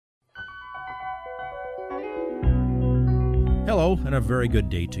Hello, and a very good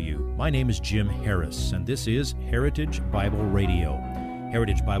day to you. My name is Jim Harris, and this is Heritage Bible Radio.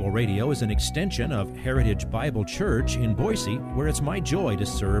 Heritage Bible Radio is an extension of Heritage Bible Church in Boise, where it's my joy to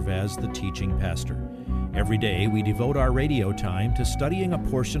serve as the teaching pastor. Every day, we devote our radio time to studying a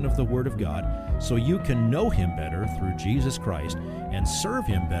portion of the Word of God so you can know Him better through Jesus Christ and serve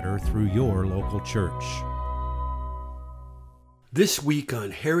Him better through your local church. This week on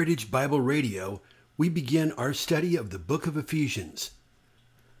Heritage Bible Radio, we begin our study of the book of Ephesians.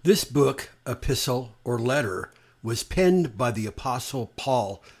 This book, epistle, or letter, was penned by the Apostle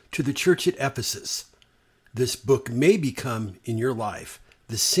Paul to the church at Ephesus. This book may become, in your life,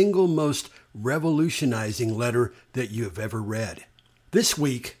 the single most revolutionizing letter that you have ever read. This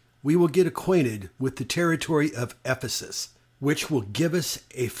week, we will get acquainted with the territory of Ephesus, which will give us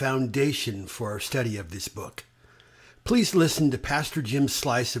a foundation for our study of this book. Please listen to Pastor Jim's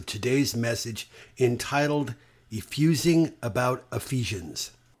slice of today's message entitled, Effusing about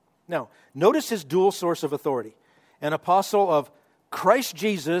Ephesians. Now, notice his dual source of authority. An apostle of Christ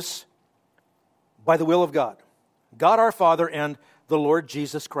Jesus by the will of God. God our Father and the Lord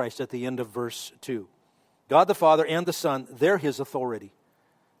Jesus Christ at the end of verse 2. God the Father and the Son, they're his authority.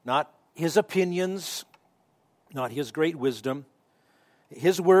 Not his opinions, not his great wisdom.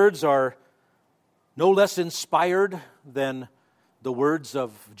 His words are no less inspired than the words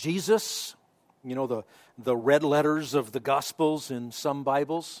of Jesus. You know, the red letters of the Gospels in some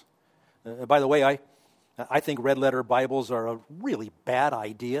Bibles. By the way, I think red letter Bibles are a really bad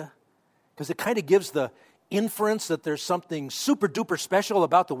idea because it kind of gives the inference that there's something super duper special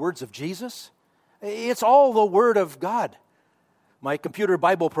about the words of Jesus. It's all the Word of God. My computer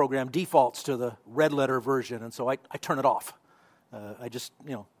Bible program defaults to the red letter version, and so I turn it off. It's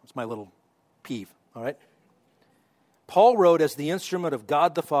my little peeve. All right? Paul wrote as the instrument of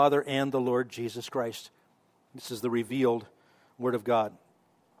God the Father and the Lord Jesus Christ. This is the revealed Word of God.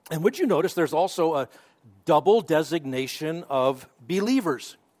 And would you notice there's also a double designation of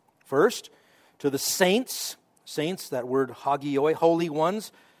believers. First, to the saints, that word hagioi, holy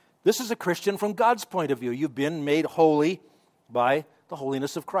ones. This is a Christian from God's point of view. You've been made holy by the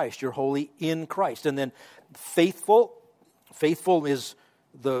holiness of Christ. You're holy in Christ. And then faithful is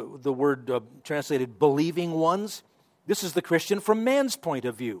the word translated believing ones. This is the Christian from man's point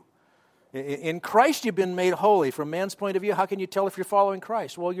of view. In Christ you've been made holy. From man's point of view, how can you tell if you're following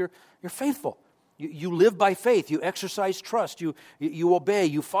Christ? Well, you're faithful. You live by faith. You exercise trust. You obey.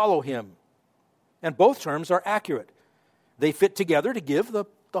 You follow Him. And both terms are accurate. They fit together to give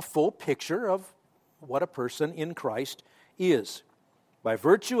the full picture of what a person in Christ is. By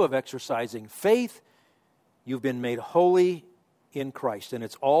virtue of exercising faith, you've been made holy in Christ, and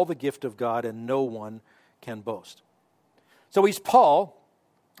it's all the gift of God, and no one can boast. So he's Paul,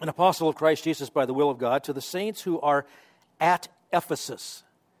 an apostle of Christ Jesus by the will of God, to the saints who are at Ephesus.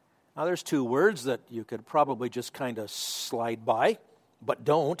 Now there's two words that you could probably just kind of slide by, but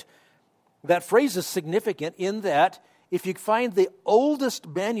don't. That phrase is significant in that if you find the oldest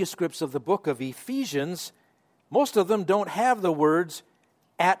manuscripts of the book of Ephesians, most of them don't have the words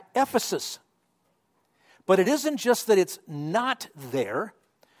at Ephesus. But it isn't just that it's not there.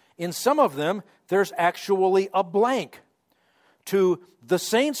 In some of them, there's actually a blank. To the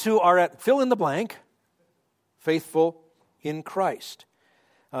saints who are at, fill in the blank, faithful in Christ.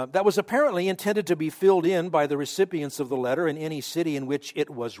 That was apparently intended to be filled in by the recipients of the letter in any city in which it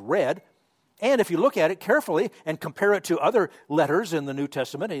was read. And if you look at it carefully and compare it to other letters in the New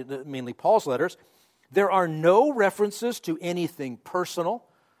Testament, mainly Paul's letters, there are no references to anything personal,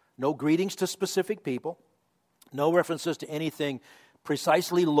 no greetings to specific people, no references to anything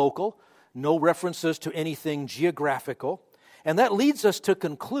precisely local, no references to anything geographical. And that leads us to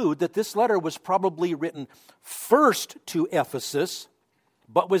conclude that this letter was probably written first to Ephesus,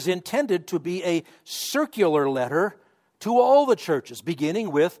 but was intended to be a circular letter to all the churches,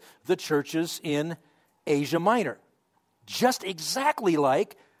 beginning with the churches in Asia Minor. Just exactly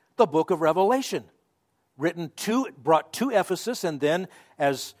like the book of Revelation, brought to Ephesus, and then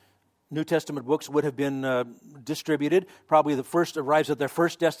as New Testament books would have been distributed. Probably the first arrives at their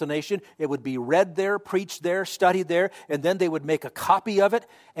first destination. It would be read there, preached there, studied there, and then they would make a copy of it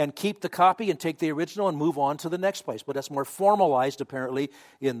and keep the copy and take the original and move on to the next place. But that's more formalized, apparently,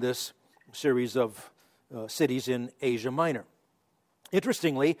 in this series of cities in Asia Minor.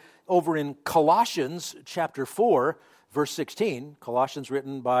 Interestingly, over in Colossians chapter 4, verse 16, Colossians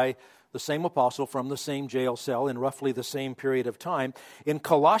written by the same apostle from the same jail cell in roughly the same period of time. In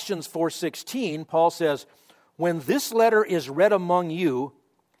Colossians 4:16, Paul says, "When this letter is read among you,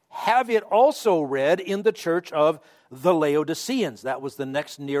 have it also read in the church of the Laodiceans. That was the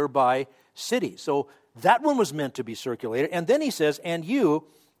next nearby city. So that one was meant to be circulated. And then he says, and you,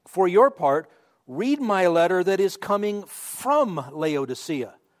 for your part, read my letter that is coming from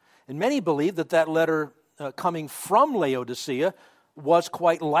Laodicea. And many believe that that letter coming from Laodicea was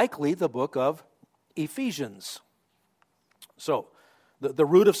quite likely the book of Ephesians. So the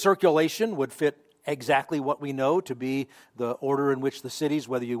route of circulation would fit exactly what we know to be the order in which the cities,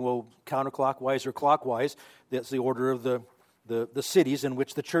 whether you go counterclockwise or clockwise, that's the order of the cities in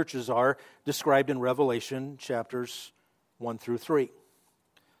which the churches are described in Revelation chapters 1 through 3.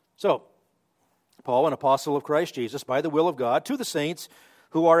 So, Paul, an apostle of Christ Jesus, by the will of God, to the saints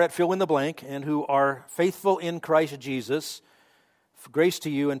who are at fill in the blank and who are faithful in Christ Jesus, grace to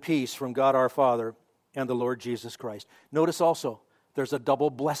you and peace from God our Father and the Lord Jesus Christ. Notice also, there's a double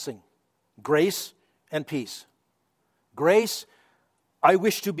blessing. Grace and peace. Grace, I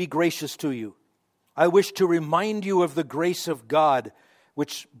wish to be gracious to you. I wish to remind you of the grace of God,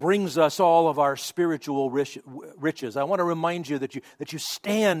 which brings us all of our spiritual riches. I want to remind you that you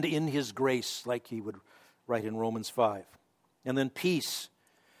stand in His grace, like he would write in Romans 5. And then peace.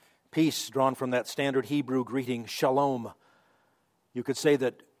 Peace, drawn from that standard Hebrew greeting, shalom. You could say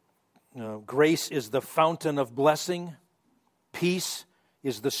that grace is the fountain of blessing. Peace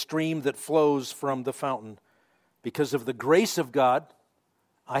is the stream that flows from the fountain. Because of the grace of God,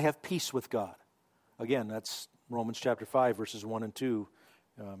 I have peace with God. Again, that's Romans chapter 5, verses 1 and 2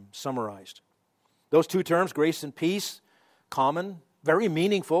 summarized. Those two terms, grace and peace, common, very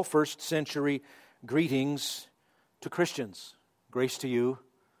meaningful first century greetings to Christians. Grace to you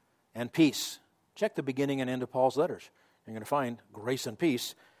and peace. Check the beginning and end of Paul's letters. You're going to find grace and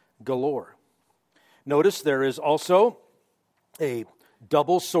peace galore. Notice there is also a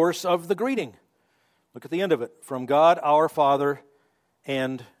double source of the greeting. Look at the end of it. From God our Father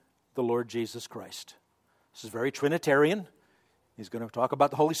and the Lord Jesus Christ. This is very Trinitarian. He's going to talk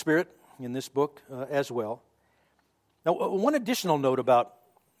about the Holy Spirit in this book as well. Now, one additional note about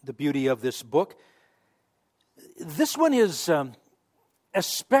the beauty of this book. This one is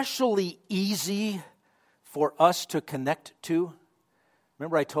especially easy for us to connect to.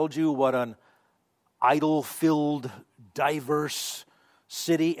 Remember I told you what an idol-filled, diverse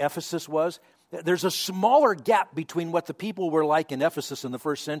city Ephesus was? There's a smaller gap between what the people were like in Ephesus in the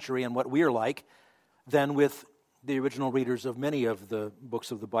first century and what we're like than with the original readers of many of the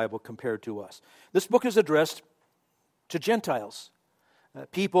books of the Bible compared to us. This book is addressed to Gentiles,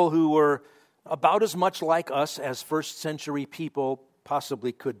 people who were about as much like us as first century people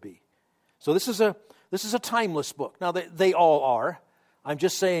possibly could be. So this is a timeless book. Now they all are. I'm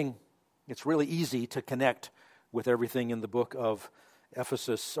just saying it's really easy to connect with everything in the book of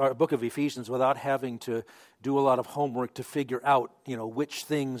book of Ephesians without having to do a lot of homework to figure out, which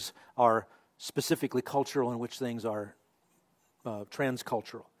things are specifically cultural and which things are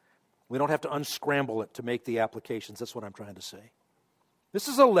transcultural. We don't have to unscramble it to make the applications. That's what I'm trying to say. This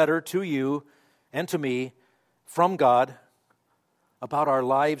is a letter to you and to me from God about our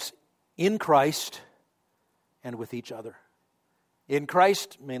lives in Christ and with each other. In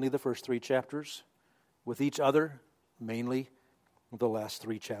Christ, mainly the first 3 chapters. With each other, mainly the last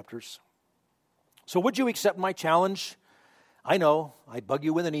 3 chapters. So would you accept my challenge? I know, I bug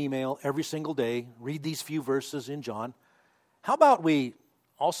you with an email every single day. Read these few verses in John. How about we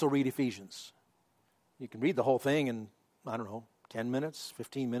also read Ephesians? You can read the whole thing in, 10 minutes,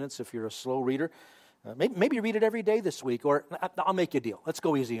 15 minutes if you're a slow reader. Maybe read it every day this week, or I'll make you a deal. Let's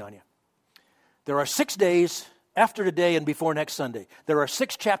go easy on you. There are 6 days after today and before next Sunday. There are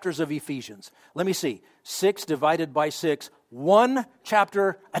 6 chapters of Ephesians. Let me see. 6 divided by 6, 1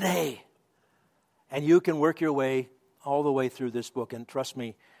 chapter a day. And you can work your way all the way through this book. And trust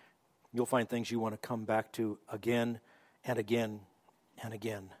me, you'll find things you want to come back to again and again and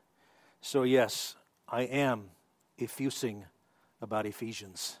again. So yes, I am effusing about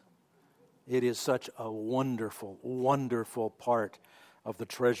Ephesians. It is such a wonderful, wonderful part of the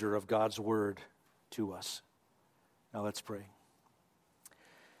treasure of God's Word to us. Now let's pray.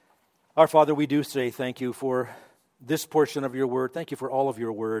 Our Father, we do say thank you for this portion of your Word. Thank you for all of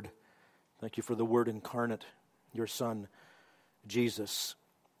your Word. Thank you for the Word incarnate, your Son, Jesus.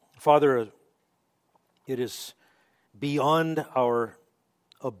 Father, it is beyond our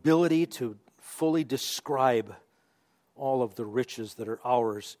ability to fully describe all of the riches that are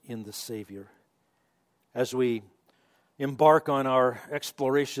ours in the Savior. As we embark on our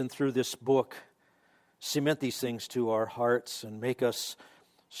exploration through this book, cement these things to our hearts and make us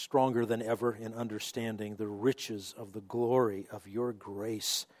stronger than ever in understanding the riches of the glory of your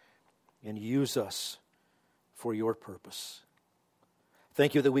grace, and use us for your purpose.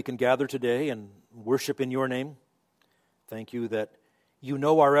 Thank you that we can gather today and worship in your name. Thank you that you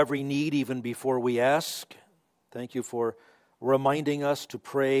know our every need even before we ask. Thank you for reminding us to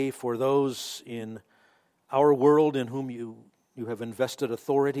pray for those in our world in whom you have invested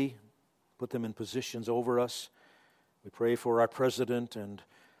authority, put them in positions over us. We pray for our president and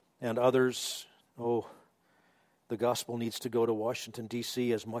others. Oh, the gospel needs to go to Washington,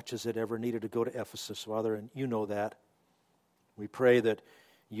 D.C. as much as it ever needed to go to Ephesus, Father, and you know that. We pray that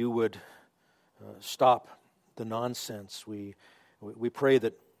you would stop the nonsense. We pray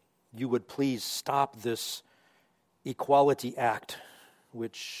that you would please stop this Equality Act,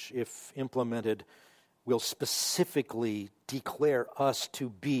 which, if implemented, will specifically declare us to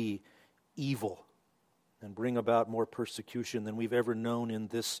be evil and bring about more persecution than we've ever known in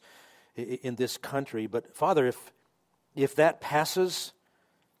this country. But Father, if that passes,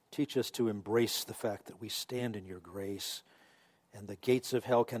 teach us to embrace the fact that we stand in your grace and the gates of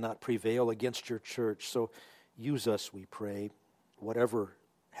hell cannot prevail against your church. So use us, we pray, whatever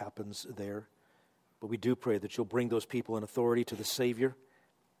happens there. But we do pray that you'll bring those people in authority to the Savior.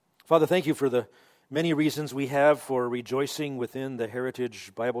 Father, thank you for the many reasons we have for rejoicing within the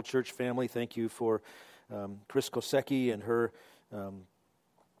Heritage Bible Church family. Thank you for Chris Kosecki and her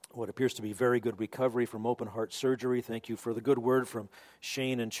what appears to be very good recovery from open heart surgery. Thank you for the good word from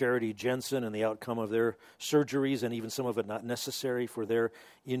Shane and Charity Jensen and the outcome of their surgeries, and even some of it not necessary for their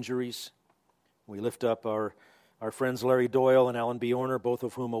injuries. We lift up our friends Larry Doyle and Alan Bjorner, both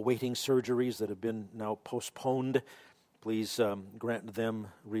of whom awaiting surgeries that have been now postponed. Please grant them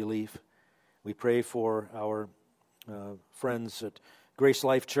relief. We pray for our friends at Grace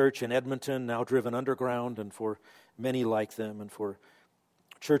Life Church in Edmonton, now driven underground, and for many like them, and for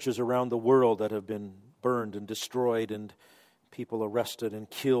churches around the world that have been burned and destroyed and people arrested and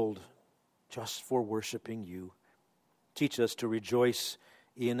killed just for worshiping you. Teach us to rejoice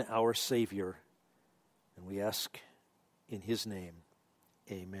in our Savior. And we ask in his name,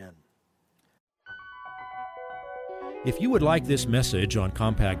 amen. If you would like this message on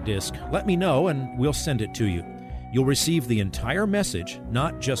compact disc, let me know and we'll send it to you. You'll receive the entire message,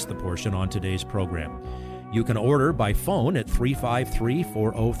 not just the portion on today's program. You can order by phone at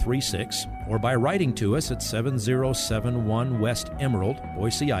 353-4036 or by writing to us at 7071 West Emerald,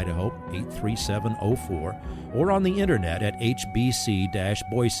 Boise, Idaho, 83704, or on the internet at hbc-boise.org.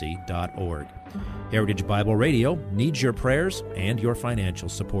 Heritage Bible Radio needs your prayers and your financial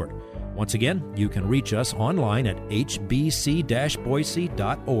support. Once again, you can reach us online at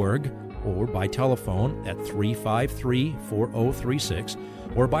hbc-boise.org or by telephone at 353-4036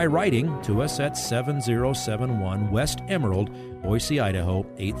 or by writing to us at 7071 West Emerald, Boise, Idaho,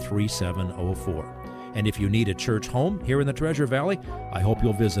 83704. And if you need a church home here in the Treasure Valley, I hope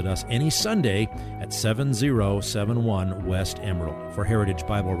you'll visit us any Sunday at 7071 West Emerald. For Heritage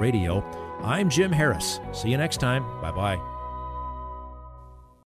Bible Radio, I'm Jim Harris. See you next time. Bye-bye.